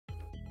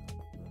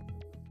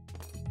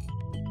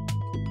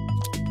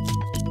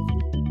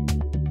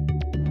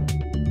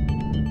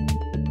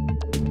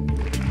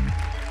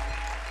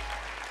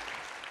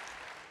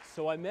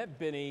So I met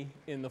Binny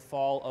in the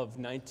fall of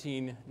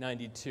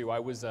 1992. I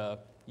was a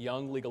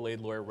young legal aid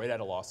lawyer right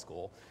out of law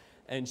school,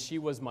 and she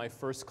was my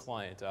first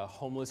client, a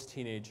homeless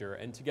teenager,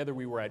 and together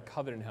we were at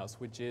Covenant House,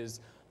 which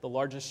is the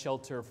largest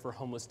shelter for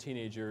homeless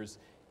teenagers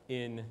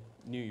in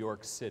New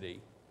York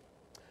City.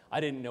 I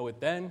didn't know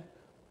it then,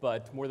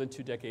 but more than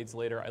 2 decades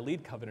later, I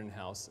lead Covenant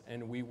House,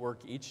 and we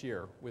work each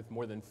year with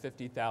more than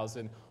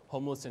 50,000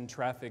 homeless and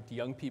trafficked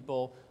young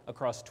people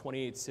across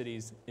 28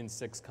 cities in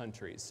 6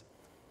 countries.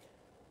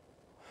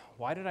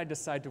 Why did I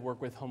decide to work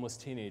with homeless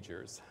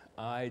teenagers?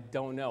 I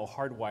don't know.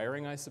 Hard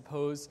wiring, I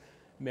suppose,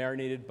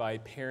 marinated by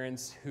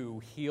parents who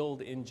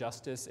healed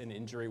injustice and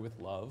injury with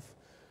love.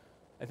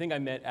 I think I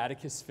met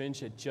Atticus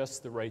Finch at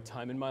just the right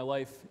time in my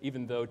life,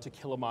 even though To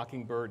Kill a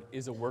Mockingbird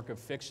is a work of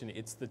fiction.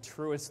 It's the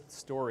truest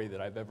story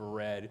that I've ever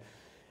read.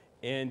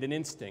 And an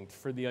instinct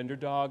for the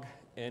underdog,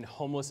 and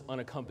homeless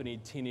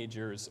unaccompanied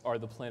teenagers are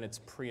the planet's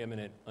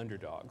preeminent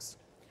underdogs.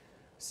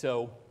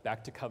 So,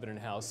 back to Covenant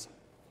House.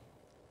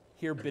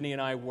 Here Binny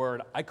and I were,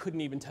 and I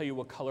couldn't even tell you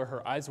what color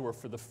her eyes were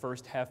for the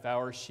first half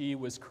hour. She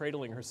was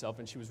cradling herself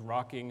and she was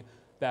rocking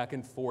back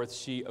and forth.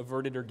 She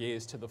averted her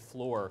gaze to the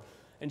floor.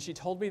 And she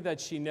told me that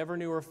she never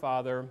knew her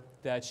father,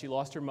 that she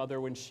lost her mother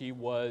when she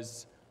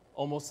was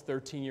almost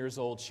 13 years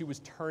old. She was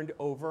turned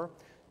over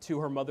to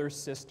her mother's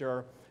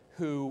sister,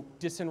 who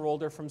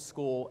disenrolled her from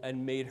school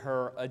and made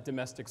her a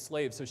domestic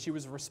slave. So she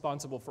was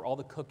responsible for all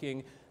the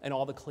cooking and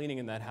all the cleaning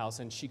in that house,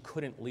 and she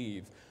couldn't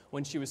leave.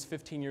 When she was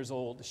 15 years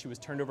old, she was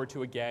turned over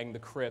to a gang, the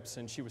Crips,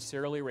 and she was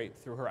serially raped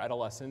through her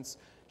adolescence.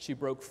 She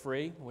broke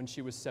free when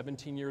she was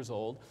 17 years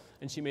old,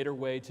 and she made her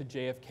way to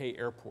JFK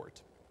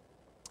Airport,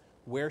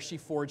 where she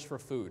foraged for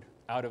food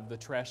out of the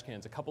trash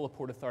cans. A couple of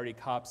Port Authority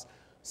cops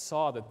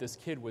saw that this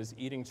kid was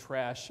eating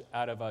trash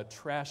out of a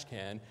trash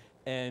can,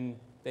 and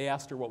they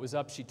asked her what was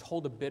up. She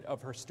told a bit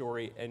of her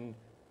story, and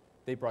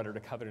they brought her to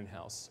Covenant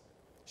House.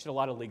 She had a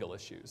lot of legal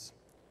issues.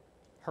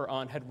 Her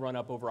aunt had run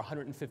up over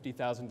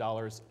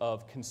 $150,000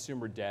 of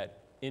consumer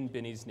debt in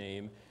Binny's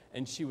name,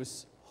 and she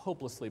was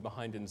hopelessly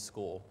behind in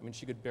school. I mean,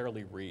 she could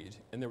barely read,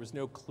 and there was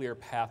no clear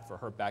path for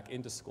her back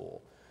into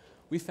school.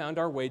 We found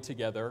our way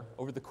together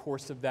over the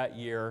course of that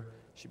year.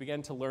 She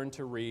began to learn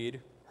to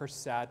read, her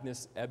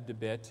sadness ebbed a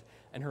bit,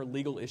 and her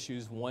legal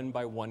issues one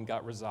by one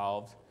got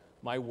resolved.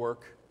 My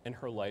work and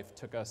her life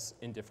took us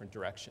in different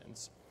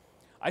directions.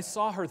 I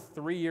saw her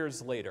 3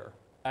 years later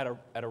at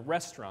a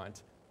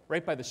restaurant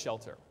right by the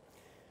shelter.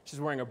 She's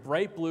wearing a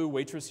bright blue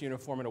waitress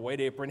uniform and a white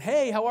apron.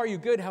 "Hey, how are you?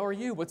 Good, how are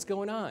you? What's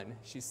going on?"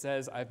 She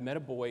says, "I've met a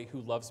boy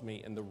who loves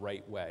me in the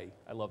right way."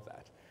 I love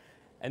that.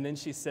 And then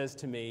she says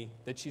to me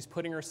that she's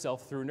putting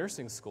herself through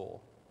nursing school.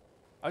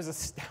 I was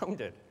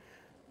astounded.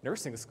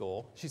 Nursing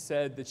school? She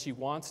said that she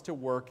wants to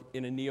work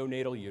in a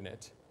neonatal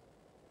unit.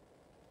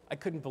 I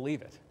couldn't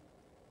believe it.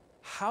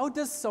 How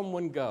does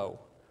someone go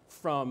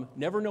from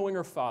never knowing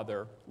her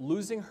father,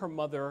 losing her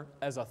mother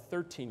as a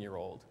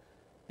 13-year-old,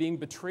 being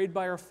betrayed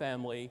by her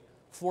family,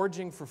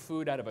 foraging for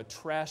food out of a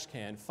trash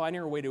can, finding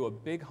her way to a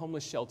big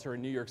homeless shelter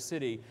in New York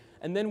City,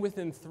 and then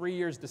within 3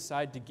 years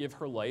decide to give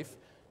her life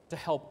to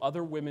help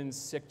other women's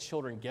sick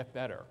children get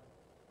better?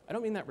 I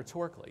don't mean that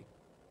rhetorically.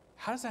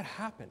 How does that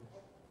happen?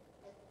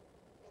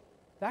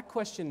 That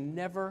question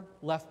never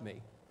left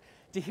me.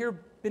 To hear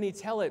Binny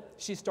tell it,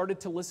 she started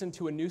to listen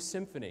to a new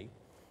symphony,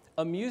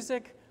 a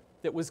music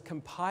that was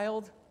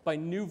compiled by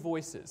new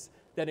voices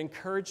that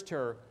encouraged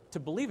her to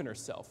believe in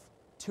herself,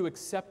 to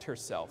accept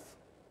herself,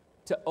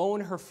 to own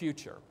her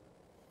future.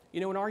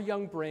 You know, in our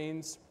young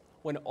brains,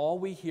 when all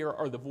we hear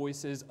are the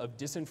voices of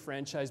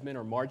disenfranchisement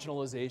or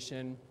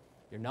marginalization,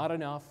 you're not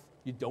enough,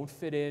 you don't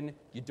fit in,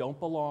 you don't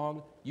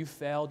belong, you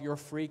failed, you're a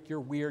freak, you're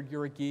weird,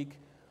 you're a geek.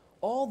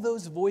 All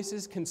those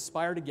voices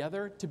conspire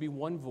together to be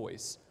one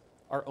voice,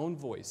 our own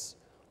voice.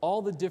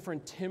 All the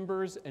different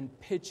timbres and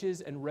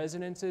pitches and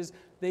resonances,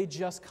 they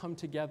just come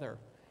together.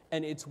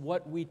 And it's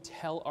what we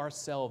tell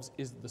ourselves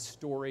is the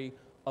story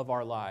of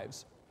our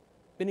lives.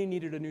 Binny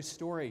needed a new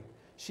story.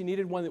 She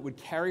needed one that would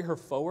carry her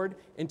forward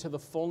into the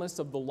fullness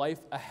of the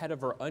life ahead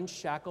of her,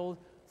 unshackled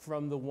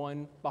from the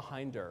one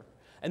behind her.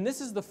 And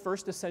this is the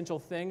first essential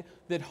thing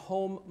that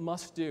home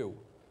must do.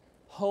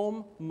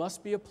 Home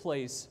must be a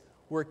place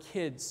where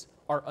kids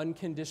are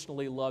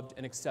unconditionally loved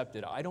and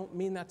accepted. I don't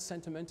mean that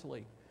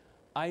sentimentally.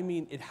 I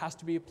mean it has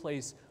to be a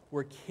place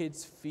where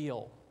kids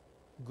feel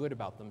good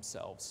about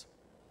themselves.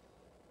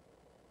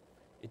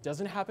 It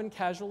doesn't happen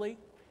casually.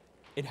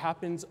 It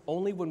happens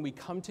only when we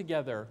come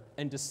together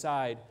and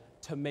decide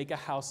to make a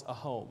house a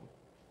home.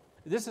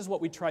 This is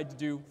what we tried to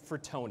do for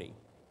Tony.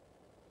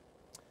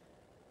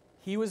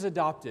 He was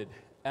adopted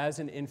as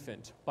an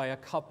infant by a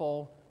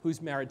couple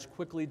whose marriage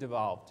quickly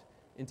devolved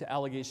into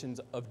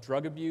allegations of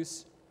drug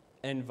abuse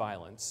and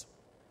violence.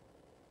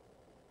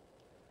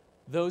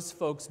 Those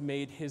folks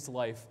made his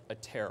life a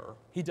terror.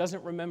 He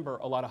doesn't remember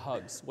a lot of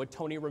hugs. What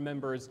Tony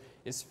remembers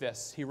is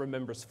fists. He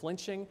remembers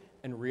flinching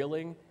and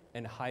reeling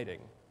and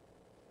hiding.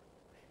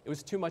 It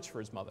was too much for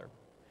his mother,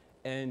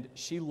 and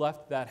she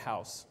left that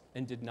house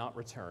and did not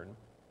return.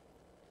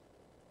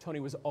 Tony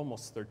was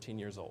almost 13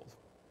 years old.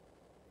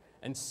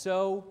 And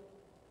so,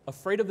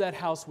 Afraid of that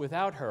house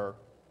without her,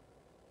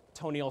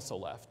 Tony also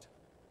left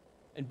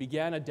and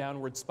began a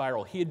downward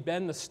spiral. He had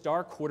been the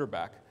star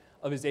quarterback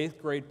of his 8th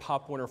grade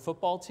Pop Warner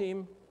football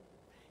team.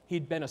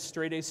 He'd been a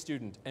straight-A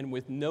student, and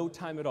with no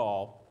time at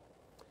all,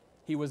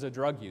 he was a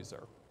drug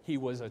user. He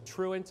was a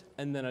truant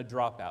and then a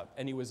dropout,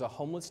 and he was a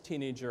homeless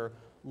teenager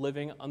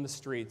living on the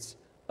streets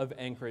of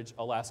Anchorage,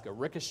 Alaska,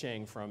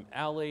 ricocheting from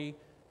alley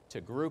to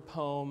group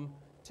home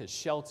to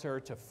shelter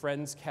to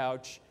friend's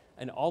couch,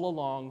 and all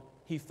along,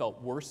 he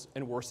felt worse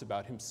and worse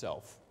about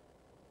himself.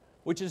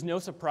 Which is no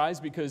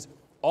surprise because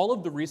all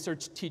of the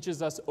research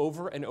teaches us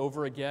over and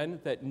over again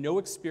that no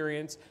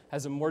experience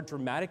has a more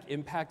dramatic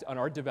impact on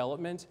our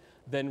development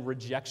than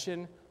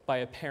rejection by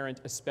a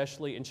parent,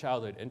 especially in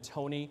childhood, and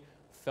Tony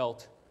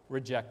felt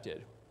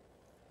rejected.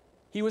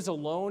 He was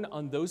alone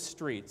on those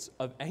streets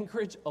of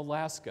Anchorage,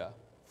 Alaska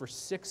for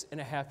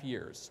 6.5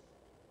 years.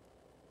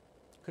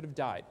 Could have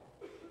died.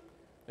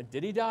 But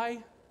did he die?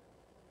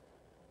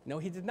 No,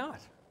 he did not.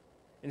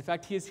 In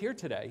fact, he is here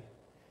today.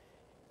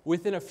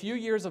 Within a few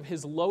years of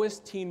his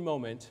lowest teen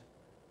moment,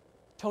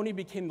 Tony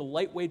became the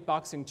lightweight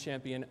boxing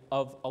champion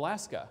of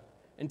Alaska.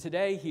 And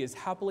today, he is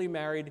happily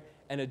married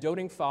and a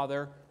doting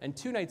father, and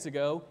 2 nights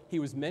ago, he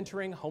was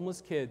mentoring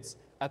homeless kids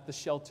at the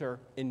shelter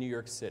in New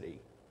York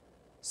City.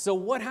 So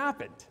what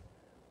happened?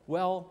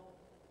 Well,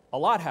 a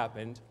lot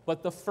happened,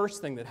 but the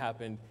first thing that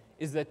happened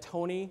is that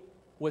Tony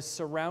was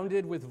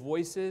surrounded with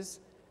voices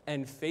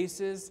and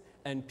faces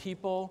and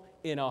people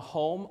in a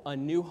home, a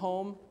new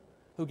home,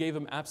 who gave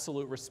him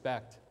absolute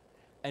respect,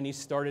 and he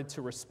started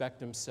to respect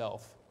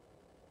himself.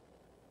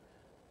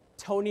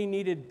 Tony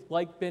needed,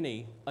 like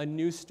Benny, a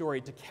new story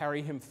to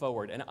carry him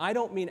forward. And I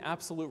don't mean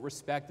absolute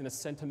respect in a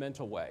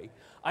sentimental way.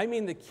 I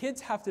mean the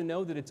kids have to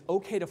know that it's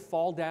okay to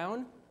fall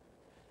down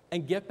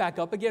and get back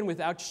up again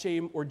without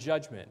shame or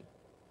judgment.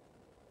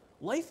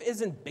 Life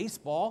isn't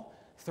baseball,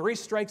 3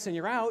 strikes and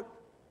you're out.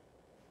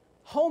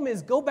 Home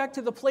is go back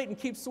to the plate and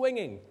keep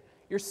swinging.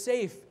 You're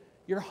safe,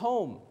 you're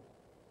home.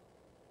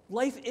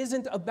 Life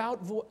isn't about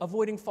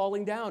avoiding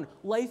falling down.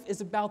 Life is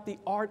about the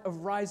art of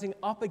rising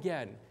up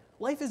again.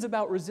 Life is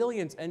about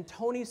resilience, and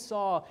Tony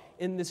saw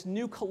in this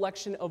new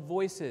collection of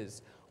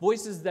voices,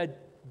 voices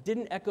that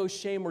didn't echo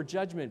shame or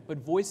judgment, but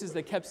voices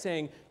that kept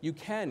saying, you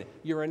can,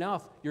 you're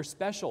enough, you're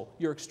special,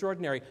 you're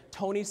extraordinary.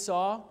 Tony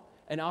saw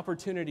an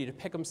opportunity to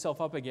pick himself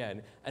up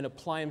again and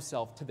apply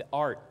himself to the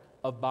art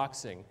of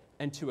boxing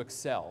and to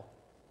excel.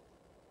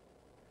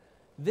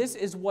 This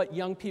is what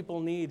young people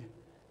need.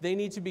 They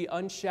need to be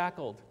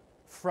unshackled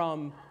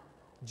from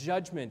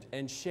judgment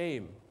and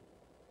shame.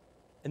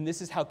 And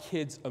this is how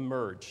kids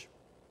emerge.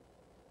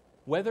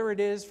 Whether it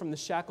is from the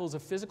shackles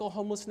of physical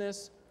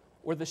homelessness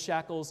or the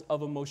shackles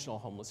of emotional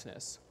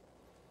homelessness.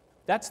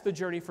 That's the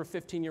journey for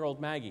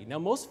 15-year-old Maggie. Now,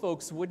 most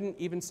folks wouldn't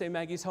even say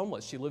Maggie's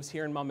homeless. She lives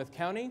here in Monmouth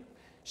County.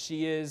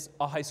 She is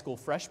a high school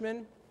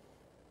freshman,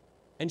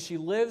 and she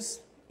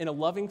lives in a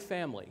loving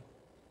family.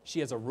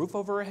 She has a roof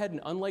over her head, and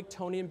unlike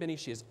Tony and Benny,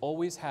 she has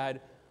always had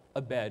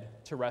a bed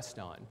to rest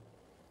on.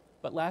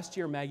 But last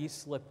year, Maggie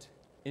slipped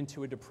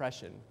into a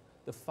depression,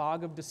 the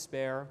fog of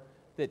despair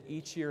that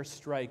each year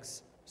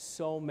strikes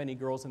so many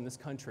girls in this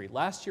country.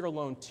 Last year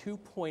alone,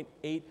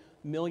 2.8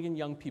 million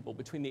young people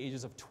between the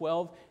ages of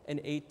 12 and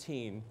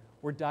 18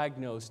 were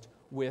diagnosed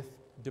with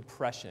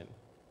depression.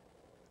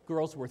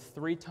 Girls were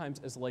 3 times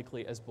as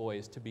likely as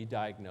boys to be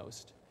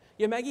diagnosed.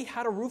 Yeah, Maggie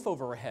had a roof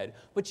over her head,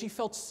 but she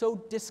felt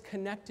so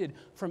disconnected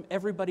from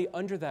everybody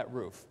under that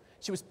roof.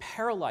 She was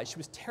paralyzed. She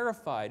was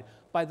terrified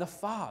by the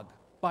fog,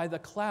 by the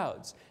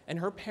clouds, and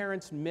her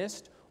parents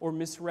missed or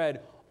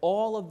misread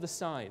all of the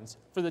signs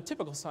for the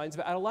typical signs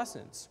of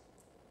adolescence.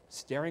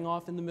 Staring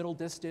off in the middle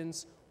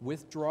distance,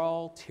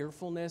 withdrawal,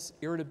 tearfulness,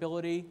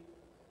 irritability.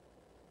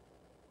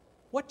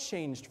 What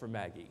changed for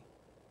Maggie?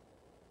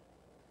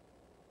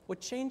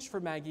 What changed for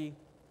Maggie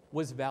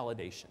was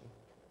validation.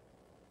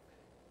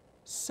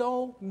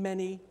 So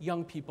many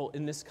young people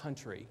in this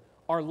country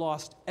are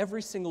lost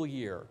every single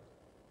year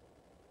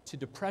to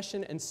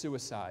depression and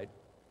suicide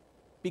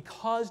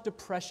because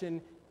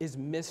depression is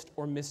missed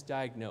or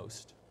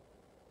misdiagnosed.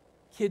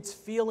 Kids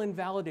feel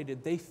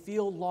invalidated, they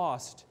feel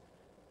lost,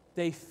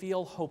 they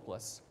feel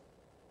hopeless.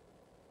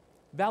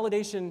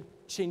 Validation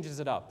changes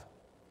it up.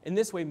 In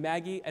this way,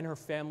 Maggie and her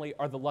family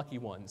are the lucky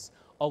ones.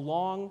 A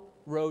long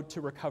road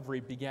to recovery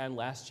began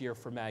last year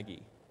for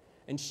Maggie,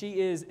 and she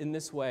is, in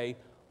this way,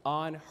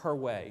 on her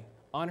way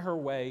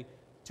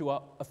to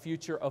a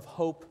future of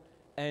hope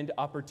and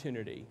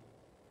opportunity.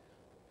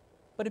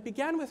 But it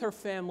began with her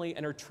family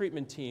and her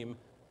treatment team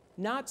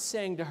not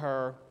saying to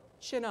her,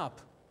 chin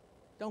up,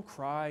 don't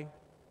cry,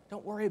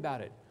 don't worry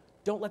about it,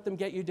 don't let them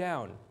get you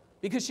down.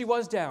 Because she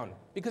was down,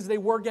 because they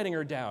were getting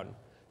her down,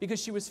 because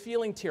she was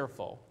feeling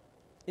tearful.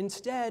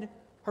 Instead,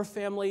 her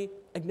family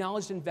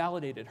acknowledged and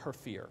validated her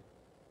fear,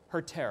 her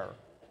terror,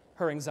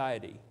 her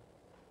anxiety.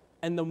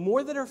 And the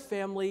more that her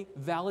family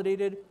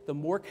validated, the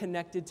more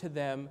connected to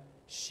them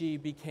she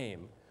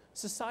became.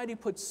 Society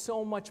puts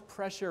so much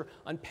pressure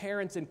on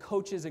parents and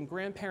coaches and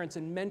grandparents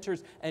and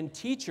mentors and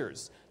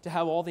teachers to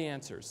have all the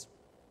answers.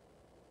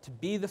 to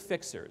be the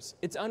fixers.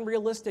 It's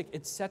unrealistic,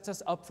 it sets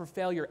us up for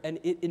failure, and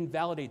it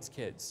invalidates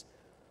kids.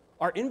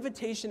 Our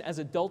invitation as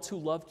adults who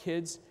love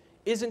kids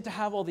isn't to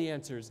have all the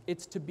answers.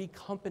 It's to be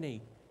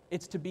company.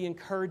 It's to be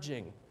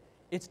encouraging.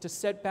 It's to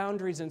set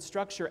boundaries and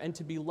structure and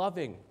to be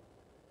loving.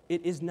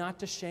 It is not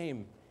to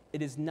shame.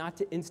 It is not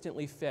to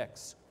instantly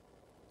fix.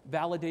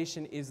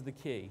 Validation is the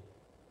key.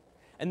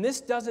 And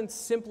this doesn't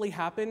simply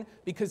happen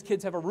because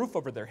kids have a roof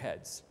over their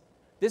heads.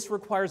 This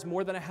requires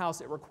more than a house.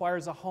 It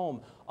requires a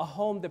home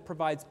that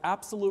provides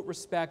absolute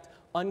respect,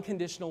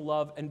 unconditional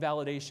love, and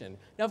validation.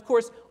 Now, of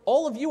course,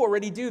 all of you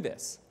already do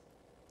this.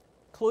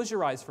 Close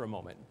your eyes for a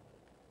moment.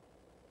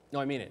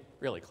 No, I mean it.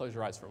 Really, close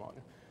your eyes for a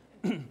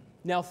moment.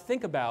 Now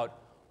think about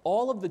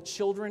all of the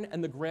children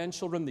and the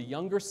grandchildren, the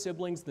younger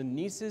siblings, the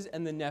nieces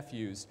and the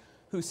nephews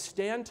who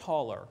stand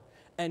taller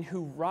and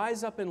who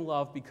rise up in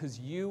love because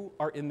you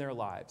are in their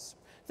lives.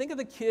 Think of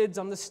the kids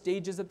on the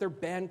stages at their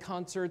band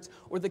concerts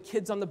or the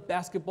kids on the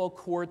basketball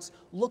courts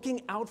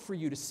looking out for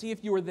you to see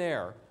if you are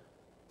there.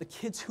 The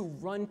kids who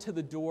run to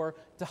the door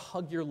to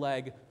hug your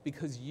leg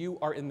because you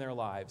are in their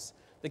lives.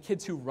 The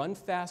kids who run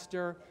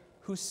faster,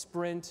 who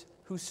sprint,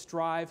 who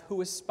strive,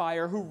 who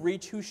aspire, who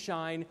reach, who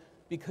shine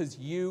because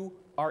you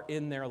are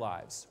in their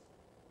lives.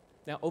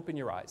 Now open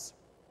your eyes.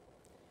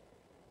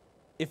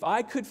 If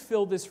I could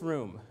fill this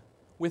room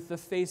with the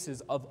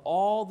faces of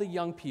all the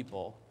young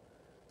people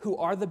who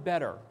are the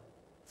better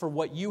for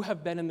what you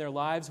have been in their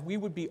lives, we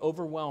would be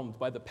overwhelmed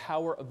by the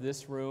power of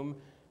this room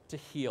to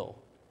heal.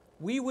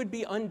 We would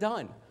be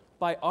undone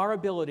by our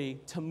ability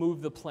to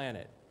move the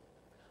planet.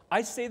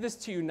 I say this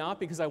to you not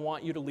because I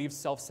want you to leave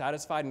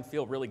self-satisfied and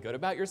feel really good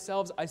about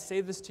yourselves. I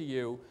say this to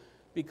you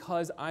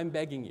because I'm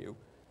begging you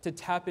to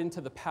tap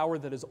into the power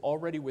that is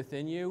already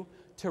within you,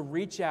 to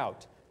reach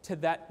out to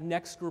that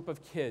next group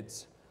of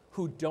kids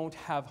who don't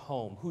have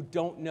home, who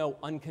don't know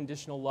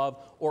unconditional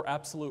love or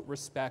absolute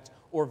respect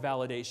or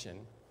validation.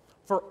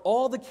 For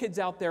all the kids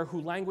out there who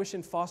languish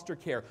in foster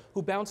care,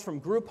 who bounce from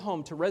group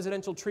home to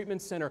residential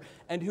treatment center,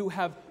 and who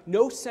have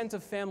no sense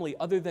of family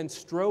other than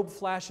strobe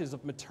flashes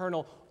of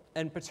maternal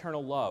and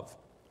paternal love.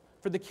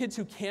 For the kids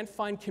who can't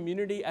find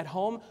community at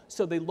home,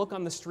 so they look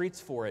on the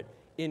streets for it,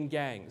 in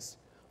gangs.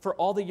 For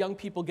all the young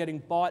people getting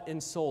bought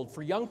and sold.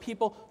 For young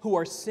people who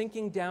are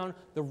sinking down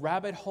the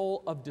rabbit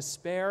hole of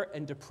despair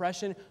and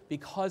depression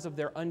because of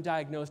their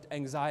undiagnosed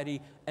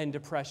anxiety and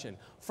depression.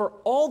 For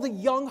all the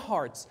young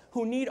hearts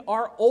who need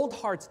our old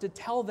hearts to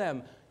tell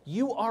them,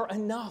 you are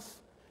enough,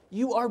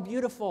 you are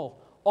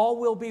beautiful, all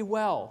will be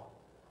well.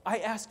 I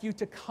ask you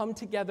to come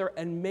together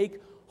and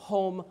make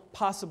home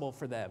possible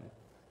for them.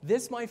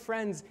 This, my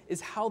friends,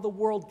 is how the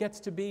world gets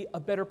to be a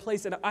better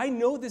place. And I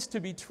know this to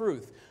be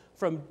truth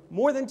from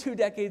more than 2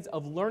 decades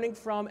of learning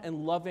from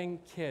and loving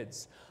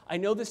kids. I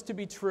know this to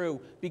be true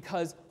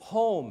because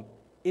home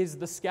is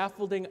the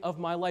scaffolding of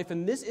my life.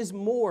 And this is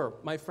more,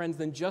 my friends,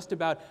 than just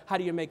about how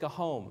do you make a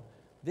home.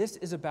 This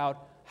is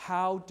about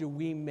how do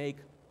we make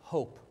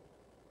hope?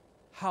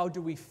 How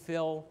do we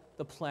fill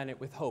the planet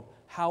with hope?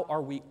 How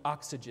are we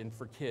oxygen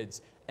for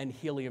kids and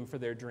helium for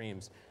their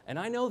dreams? And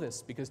I know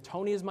this because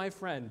Tony is my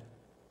friend.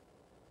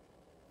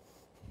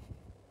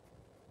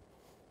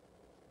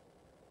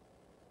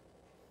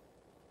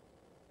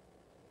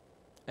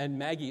 And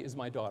Maggie is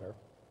my daughter.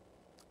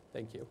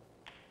 Thank you.